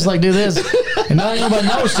talking, I just like do this, and not nobody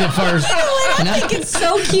noticed it first. And I think it's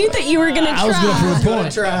so cute that you were going to try. I was going to prove a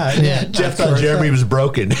point. Try. Yeah, Jeff thought Jeremy was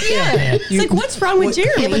broken. yeah. It's like, what's wrong with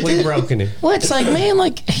Jeremy? We've broken it. Well, it's like, man,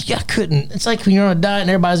 like, I couldn't. It's like when you're on a diet and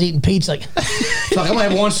everybody's eating pizza, like, fuck, I'm going to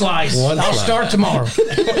have one slice. I'll start tomorrow.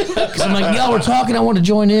 Because I'm like, y'all were talking, I want to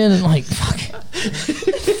join in, and like, fuck.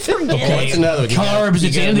 Okay, What's another one? Carbs,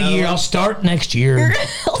 it's the end of the year. I'll start next year.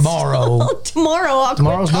 Tomorrow. Tomorrow's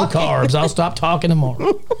no carbs. I'll stop talking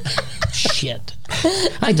tomorrow. Shit.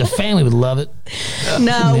 I think the family would love it.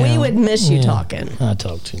 No, we would miss you talking. I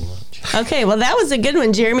talk too much. Okay, well, that was a good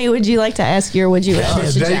one. Jeremy, would you like to ask your would you rather?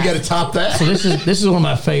 Now you got to top that. So this is one of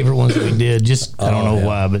my favorite ones that we did. Just I don't know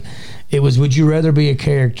why, but it was, would you rather be a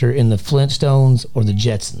character in the Flintstones or the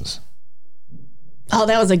Jetsons? Oh,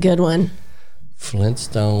 that was a good one.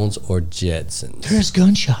 Flintstones or Jetsons? There's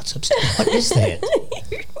gunshots upstairs. What is that?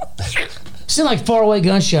 Sound like faraway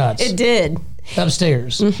gunshots. It did.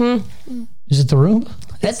 Upstairs. Mm-hmm. Is it the room?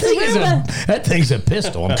 That thing's a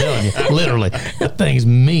pistol, I'm telling you. Literally. That thing's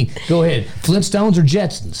mean. Go ahead. Flintstones or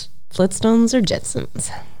Jetsons? Flintstones or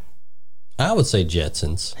Jetsons? I would say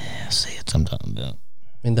Jetsons. Yeah, see, it's I'm talking about.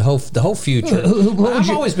 I mean, the whole future. I've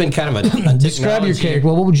always been kind of a describe your character.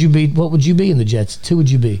 Well, what would you be? What would you be in the Jetsons? Who would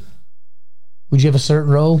you be? Would you have a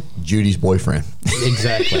certain role? Judy's boyfriend.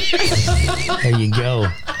 Exactly. There you go.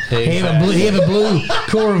 Exactly. He have a blue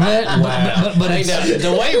Corvette. Wow. But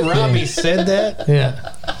the way Robbie said that,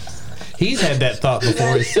 yeah, he's had that thought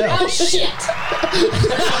before himself. Oh, shit.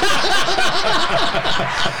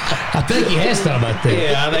 I think he has thought about that.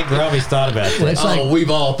 Yeah, I think Robbie's thought about that. It's like, we've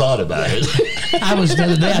all thought about it. I was the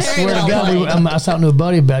other day, I swear to well God, I was talking to a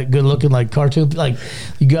buddy about good looking like cartoon. Like,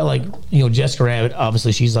 you got like, Jessica Rabbit,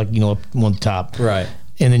 obviously she's like, one top. Right.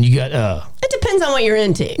 And then you got, It depends on what you're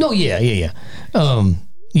into. no, yeah.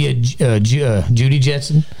 You had Judy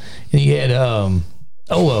Jetson. And you had,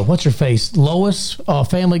 what's her face? Lois,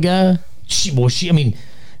 Family Guy.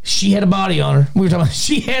 She had a body on her. We were talking about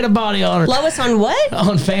she had a body on her. Lois on what?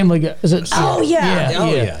 On Family Guy. Is it? Oh,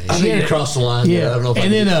 yeah. I think you crossed the line. Yeah. I don't know if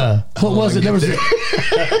and then, what was it? There was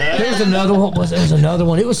another one. There was another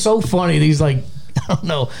one. It was so funny. These, like, I don't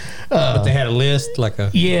know. But they had a list, like a...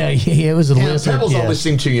 Yeah, it was a list. Pebbles always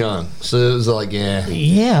seemed too young. So it was like, yeah.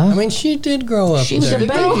 Yeah. I mean, she did grow up. She was a baby,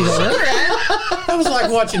 though. I was like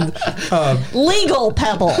watching... Legal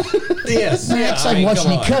Pebble. Yes. Yeah, It's like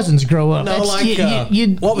watching your cousins grow up. No, That's,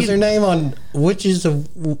 like... what was her name on Witches of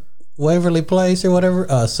Waverly Place or whatever?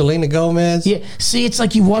 Selena Gomez? Yeah. See, it's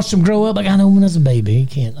like you watched them grow up. Like, I know when I was a baby. You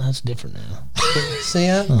can't. That's different now. See,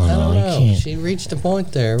 I don't know. can't. She reached a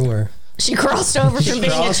point there where... She crossed over from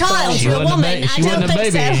being a child to a woman. She wasn't a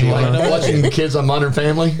baby anymore. Like watching the kids on Modern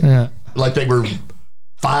Family. Yeah. Like they were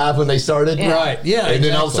 5 when they started. Yeah. Right, yeah. And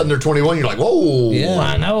then all of a sudden they're 21. You're like, whoa. Yeah. Well,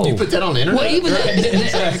 I know. You put that on the internet? Well, even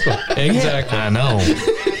Exactly. I know.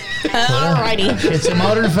 Alrighty. It's a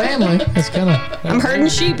Modern Family. It's kind of. I'm herding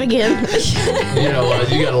sheep again. You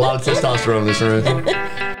got a lot of testosterone in this room.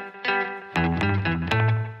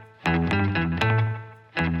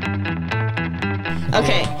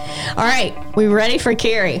 Okay. All right. We ready for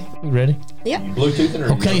Carrie? You ready? Yep. Bluetooth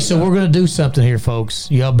or Okay, so we're going to do something here, folks.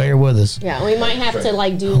 Y'all bear with us. Yeah, we might have to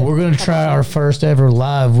like do. We're going to try our first ever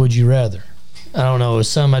live Would You Rather. I don't know. It's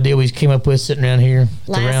some idea we came up with sitting around here at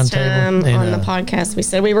the round Last table. time And, on the podcast, we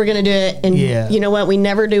said we were going to do it, and Yeah. you know what? We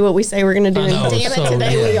never do what we say we're going to do. And know, damn it, so,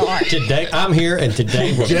 today we are. Today I'm here, and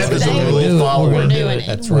today we're Jeff is a Today little follower. We're gonna doing it.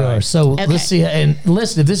 That's We right. are. So Okay. let's see. And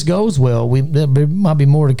listen, if this goes well, there might be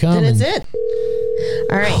more to come. Then and- it's it.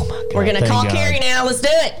 All right. We're going to thank call God. Carrie now. Let's do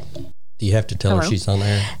it. Do you have to tell her she's on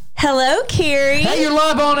there? Hello, Carrie. Hey, you're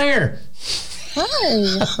live on air.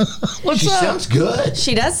 Hi. What's She up? sounds good.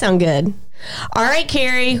 She does sound good. All right,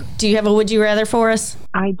 Carrie. Do you have a Would You Rather for us?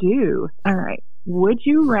 I do. All right. Would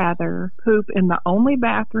you rather poop in the only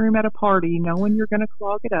bathroom at a party knowing you're going to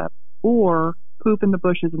clog it up, or poop in the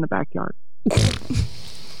bushes in the backyard?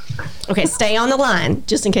 Okay, stay on the line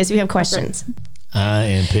just in case we have questions. I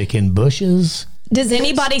am picking bushes. Does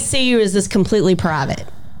anybody see you? Or is this completely private?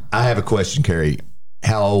 I have a question, Carrie.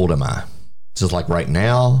 How old am I? Just like right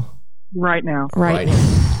now? Right now. Right.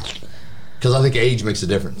 Because I think age makes a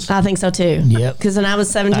difference. I think so too. Yep. Because when I was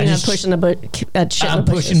 17, I was pushing the shit in I'm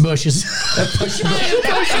the pushing bushes. bushes.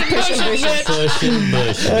 Pushing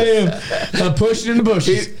bush. I'm pushing in the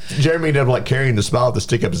bushes. Jeremy ended up like carrying the smile to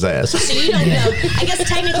stick up his ass. So you don't know. I guess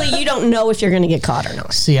technically you don't know if you're going to get caught or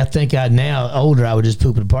not. See, I think now older, I would just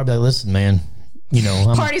poop at a party. Be like, listen, man, you know,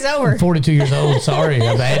 I'm Party's over. 42 years old. Sorry,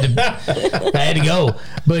 I had to go.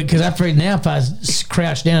 But because I figured now, if I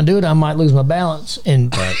crouch down and do it, I might lose my balance,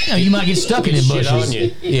 and you might get stuck in the Shit bushes. on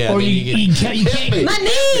you. Yeah. Or then you can't. My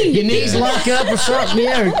knee. Your knees lock up or something.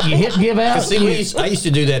 Yeah, or you give out. See, I used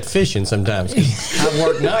to do that fishing sometimes. I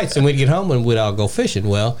work nights, and we'd get home and we'd all go fishing.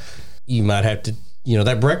 Well, you might have to,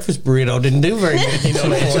 that breakfast burrito didn't do very good. You know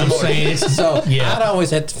That's what I'm saying. So Yeah. I'd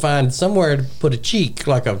always have to find somewhere to put a cheek,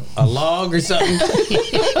 like a log or something,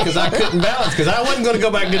 because I couldn't balance, because I wasn't going to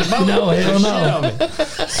go back to the boat. No, hell no. Shit on me.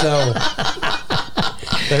 So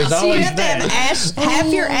there's So you always have to have that.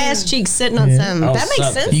 half your ass cheeks sitting on something. On That makes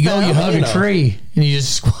something. sense. You go, though. you hug You a know. tree, and you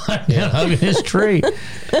just squat down hugging this tree.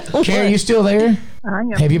 Carrie, you still there? I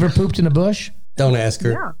am. Have you ever pooped in a bush? Don't ask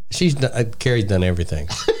her. Yeah. She's done, Carrie's done everything.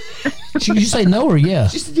 Should you say no or yeah?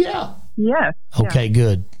 She said, yeah. Yes. Okay,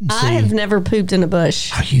 good. I See, have never pooped in a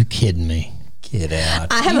bush. are you kidding me? Get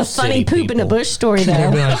out. I have You a funny city poop in a people. bush story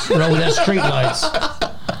They're though. gonna roll that street lights.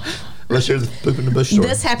 Let's hear the poop in the bush story.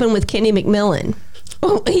 This happened with Kenny McMillan.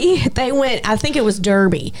 They went, I think it was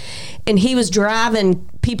Derby, and he was driving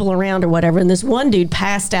people around or whatever, and this one dude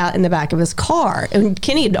passed out in the back of his car, and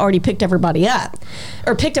Kenny had already picked everybody up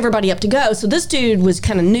to go. So this dude was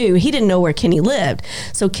kind of new. He didn't know where Kenny lived.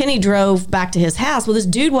 So Kenny drove back to his house. Well, this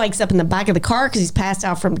dude wakes up in the back of the car because he's passed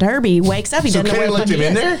out from Derby. He wakes up. He So doesn't know Kenny where left the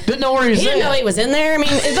him fuck in he is. there? Didn't know where he was He didn't know at. he was in there. I mean,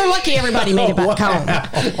 they're lucky everybody made it back home.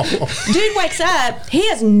 Dude wakes up. He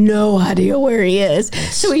has no idea where he is.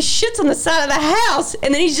 So he shits on the side of the house,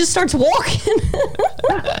 and then he just starts walking.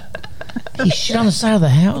 He shit on the side of the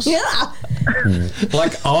house? Yeah.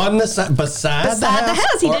 Like on the side, beside the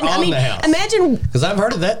house? He or didn't. on I mean, the house? imagine Because I've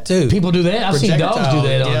heard of that too. People do that. I've seen dogs do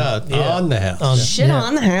that on the house. shit Yeah.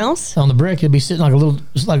 on the house. On the brick, it'd be sitting like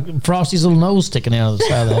it's like Frosty's little nose sticking out of the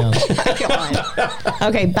side of the house.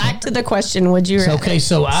 Okay, back to the question. Would you? rather? Okay,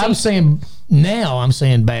 so I'm saying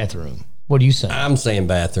bathroom. What are you saying? I'm saying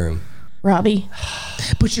bathroom. Robbie.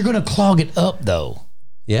 But you're going to clog it up, though.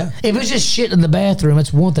 Yeah. If it's just shit in the bathroom,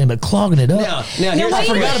 it's one thing, but clogging it up. Now here's No, the wait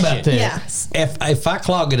a forgot minute. about that. Yeah. If I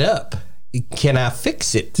clog it up, can I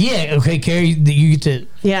fix it? Yeah, okay, Carrie, you get to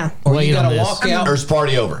Yeah. Or wait you on gotta this. walk out? Or is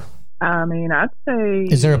party over? I mean, I'd say.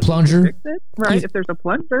 Is there a plunger? Fix it, right? If there's a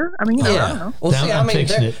plunger. I mean, I don't Yeah. know. Well, Now see, I'm I mean,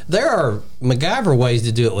 fixing it. there are MacGyver ways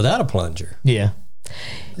to do it without a plunger. Yeah.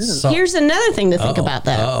 So, Here's another thing to think about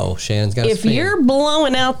that. Oh, Shannon's got a If spin. you're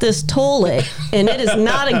blowing out this toilet and it is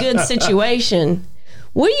not a good situation,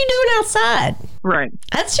 what are you doing outside? Right.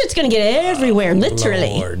 That shit's going to get everywhere, literally.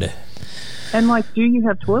 Lord. And like, do you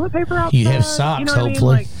have toilet paper outside? You have socks, You know what I mean?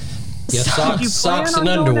 hopefully. Like, Yeah, did you socks plan and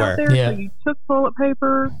on going underwear. out there, Yeah. So you took toilet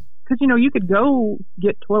paper. Because, you could go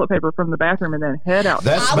get toilet paper from the bathroom and then head out.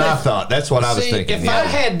 That's my thought. That's what I was See, thinking. if I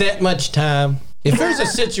had that much time, if there's a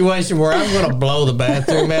situation where I'm going to blow the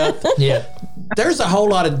bathroom out, Yeah. there's a whole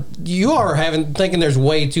lot of you are thinking there's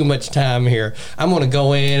way too much time here. I'm going to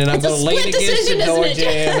go in and I'm It's a going to lean split against decision, the door isn't it?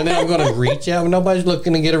 jam, and then I'm going to reach out when nobody's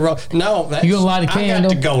looking to get a roll. No, that's, You gonna light a I candle?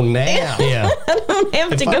 got to go now. Yeah. I don't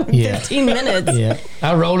have to go Yeah. 15 minutes. Yeah.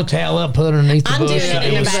 I roll a towel up, put it underneath the I'm bush. doing it in it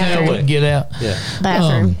the would smell, bathroom. wouldn't get out. Yeah,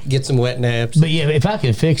 Bathroom. get some wet naps. But yeah, if I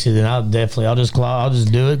can fix it, then I'll just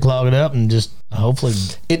do it, clog it up, and just hopefully.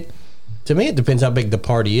 To me, it depends how big the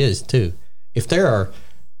party is too. If there are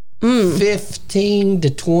 15 to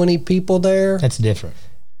 20 people there, That's different.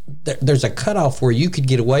 there's a cutoff where you could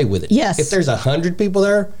get away with it. Yes. If there's 100 people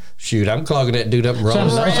there, shoot, I'm clogging that dude up and rolling.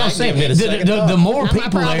 So around, I'm saying, giving it a second the thought. more Not my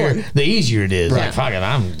people problem. there, the easier it is. Like, fuck it,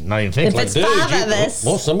 I'm not even thinking. If Like, it's dude, five of us,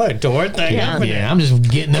 Well, somebody tore it thing up. yeah, I'm just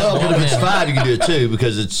getting up. Well, and if it's down. 5, you can do it too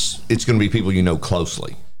because it's going to be people you know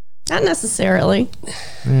closely. not necessarily.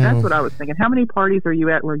 That's what I was thinking. How many parties are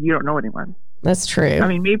you at where you don't know anyone? That's true. I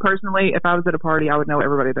mean, me personally, if I was at a party, I would know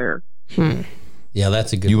everybody there. Yeah,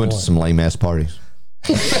 that's a good You point. went to some lame ass parties.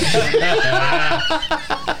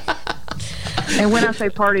 And when I say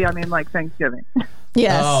party, I mean like Thanksgiving.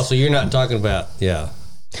 yes. Oh, so you're not talking about, yeah.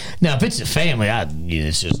 Now, if it's a family,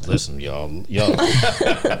 it's just listen, y'all. we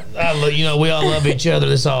all love each other.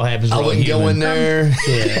 This all happens. I We're all wouldn't go human. in there.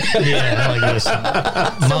 Yeah. Like, listen,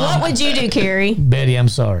 so what would you do, Carrie? Betty, I'm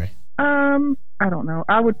sorry. I don't know.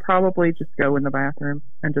 I would probably just go in the bathroom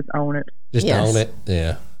and just own it. Just Yes. own it.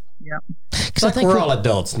 Yeah. Yeah. Because Like we're all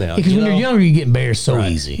adults now. because when know? you're younger, you get embarrassed so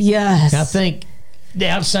Right. easy. Yes. And I think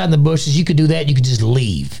outside in the bushes, you could do that. You could just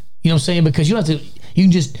leave. You know what I'm saying? Because you don't have to. You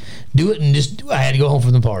can just do it and just. I had to go home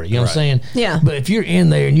from the party. You know what I'm saying? Yeah. But if you're in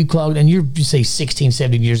there and you clog and you're say 16,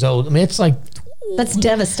 17 years old, I mean, it's like That's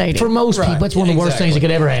devastating. for most people, that's one of the worst things that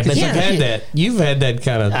could ever happen. You've had that. You've had that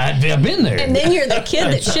kind of. I've been there. and then you're the kid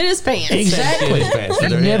that shit his pants. Exactly.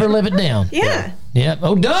 You never live it down. Yeah. Yeah.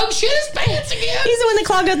 Oh, Doug shit his pants again. He's the one that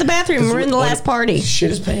clogged up the bathroom. We're in the last party. Shit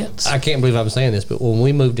his pants. I can't believe I'm saying this, but when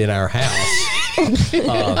we moved in our house,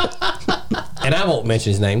 and I won't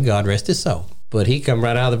mention his name, God rest his soul, but he come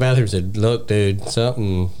right out of the bathroom and said, "Look, dude,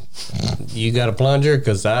 you got a plunger?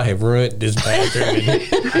 Because I have ruined this bathroom."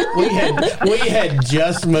 And we had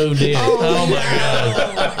just moved in. Oh my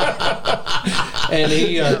God. And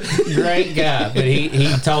he, great guy, but he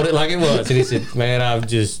told it like it was. And he said, "Man,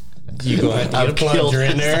 you gonna have to get a plunger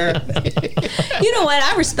in there." You know what?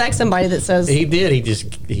 I respect somebody that says, He did.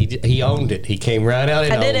 He owned it. He came right out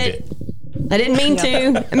and I did owned it. I didn't mean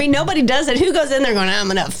to. I mean, nobody does it. Who goes in there going, I'm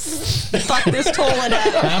going to fuck this toilet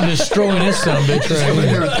up? I'm destroying this son of a bitch right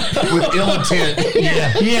here. With ill intent.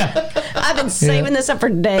 Yeah. I've been saving this up for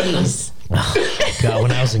days. God,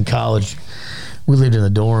 when I was in college, we lived in the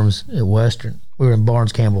dorms at Western. We were in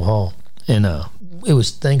Barnes Campbell Hall, and it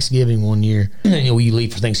was Thanksgiving one year. And, you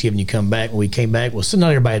leave for Thanksgiving, you come back. When we came back, well, so not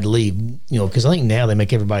everybody had to leave, because I think now they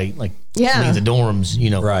make everybody leave the dorms,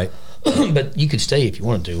 Right. But you could stay if you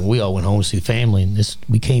wanted to. We all went home to see family, and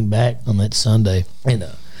we came back on that Sunday, and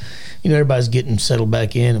everybody's getting settled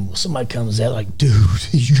back in, and somebody comes out like, "Dude,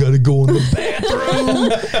 you got to go in the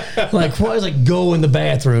bathroom." Like, why is go in the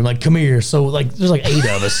bathroom? Like, come here. So there's 8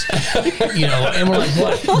 of us, and we're like,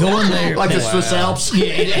 what? Go in there, Like the Swiss Alps. Yeah,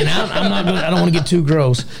 and I'm not gonna, I don't want to get too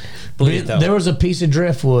gross. Please don't. There was a piece of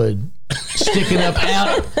driftwood sticking up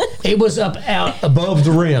out. It was up out above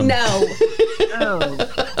the rim. No. Oh,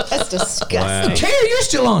 That's disgusting. Wow. Terry, you're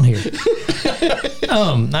still on here.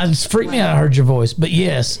 That just freaked me out. I heard your voice, but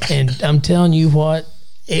yes, and I'm telling you what,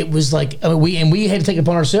 it was like we had to take it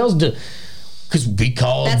upon ourselves to, because we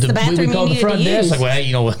called That's the bathroom we called you the front needed to desk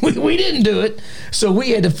use. like, we didn't do it, so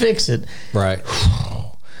we had to fix it. Right.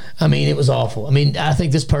 I mean, it was awful. I mean, I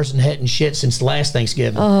think this person hadn't shit since last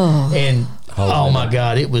Thanksgiving, and oh my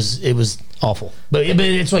God, it was awful. But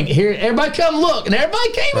it's like, here, everybody come look, and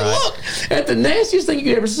everybody came and looked at the nastiest thing you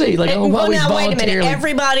could ever see. Like, Well, now, wait a minute.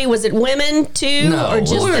 Everybody, was it women too? No. Or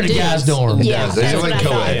just we were in the a guy's dudes? dorm. Yeah, They that's went what I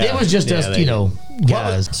co-ed. thought. It was just us,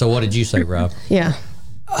 guys. So what did you say, Rob? Yeah.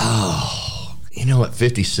 You know what?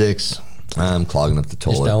 56. I'm clogging up the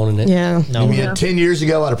Just toilet. owning it. Oh, Yeah. 10 years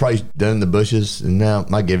ago, I'd have probably done the bushes, and now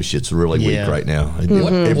my give a shit's really weak Yeah. right now. It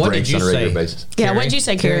What breaks did you on a regular say? basis. Yeah. What'd you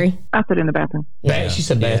say, Carrie? I sit in the bathroom. She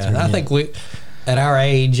said bathroom. I think at our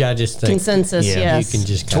age, I just think Consensus, Yeah, yes. you can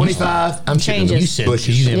just 25, I'm shitting in Changes. the You said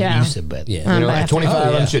bushes. Yeah. you said bathroom. Yeah. You know, at bathroom. 25,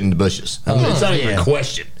 Oh, yeah. I'm shitting in the bushes. I mean, it's not even a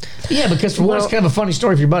question. Yeah, because for one, it's kind of a funny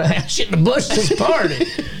story for your buddy. Shit in the bush this party.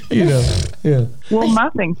 Yeah. Well, my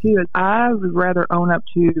thing too is I would rather own up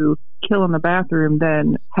to killing the bathroom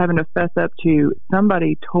than having to fess up to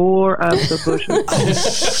somebody tore up the bushes. Oh,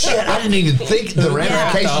 shit. I didn't even think the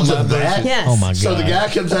ramifications of that. Yes. Oh my God. So the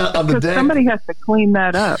guy comes out on the Because deck. somebody has to clean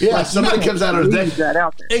that up. Yeah, somebody comes out on the Leave deck. that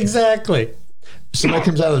out there. Exactly. Somebody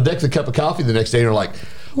comes out of the deck with a cup of coffee the next day, and they're like,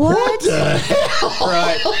 What? the hell?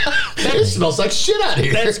 Right. That smells like shit out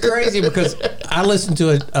here. That's crazy because I listened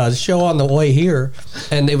to a show on the way here,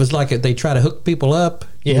 and it was like they try to hook people up.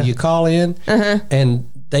 Yeah. You call in, and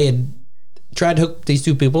they had tried to hook these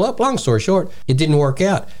two people up. Long story short, it didn't work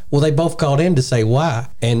out. Well, they both called in to say why.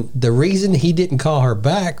 And the reason he didn't call her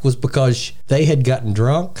back was because they had gotten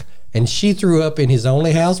drunk, and she threw up in his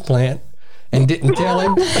only house plant. and didn't tell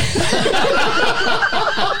him.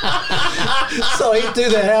 So he threw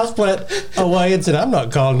the houseplant away and said, "I'm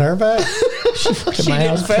not calling her back." She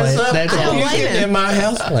didn't fess up That's to how puking in my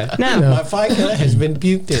houseplant. No. My FICA has been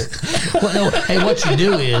puked in. Well, no, hey, what you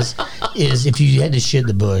do is if you had to shit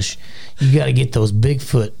the bush, you got to get those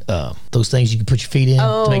Bigfoot, those things you can put your feet in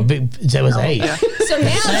to make big. That was eight. So now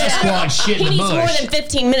Sasquatch shit he in the needs more bush. than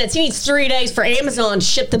 15 minutes. He needs 3 days for Amazon to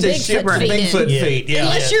ship the Bigfoot feet Bigfoot in. feet. Yeah.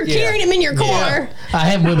 Unless you're carrying him in your car. I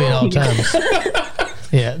have women at all times.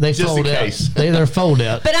 Yeah, they Just fold in out. case. They're fold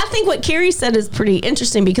out. But I think what Carrie said is pretty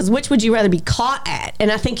interesting because which would you rather be caught at?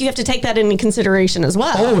 And I think you have to take that into consideration as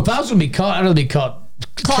well. Oh, if I was going to be caught, I'd rather be caught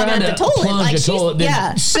Clogging trying up the to toilet, plunge like the she's- toilet, then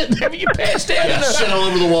yeah. sitting there with your pants down. Shit all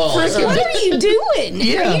over the wall. What are you doing?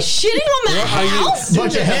 Yeah. Are you shitting on the house?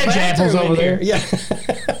 Bunch of hedge apples over there. Yeah.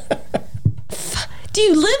 Do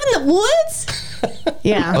you live in the woods?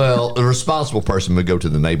 Yeah. Well, a responsible person would go to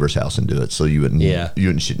the neighbor's house and do it, so you wouldn't. Yeah. You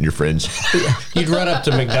wouldn't shit in your friends. You'd run up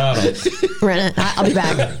to McDonald's. Rent it. I'll be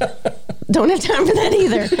back. Don't have time for that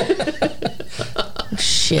either.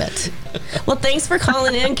 Shit. Well, thanks for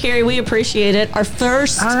calling in, Carrie. We appreciate it. Our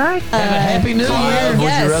first All right. Have a happy New Year. yes,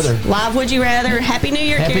 Would you rather? live Would You Rather. Happy New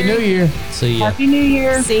Year, Happy Carrie. New Year. See ya. Happy New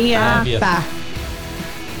Year. See ya. Love ya. Bye.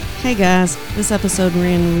 Hey guys, this episode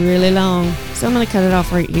ran really long, so I'm going to cut it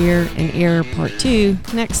off right here and air part 2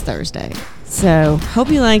 next Thursday. So, hope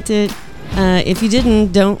you liked it. If you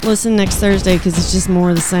didn't, don't listen next Thursday because it's just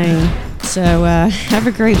more of the same. So, have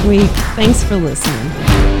a great week. Thanks for listening.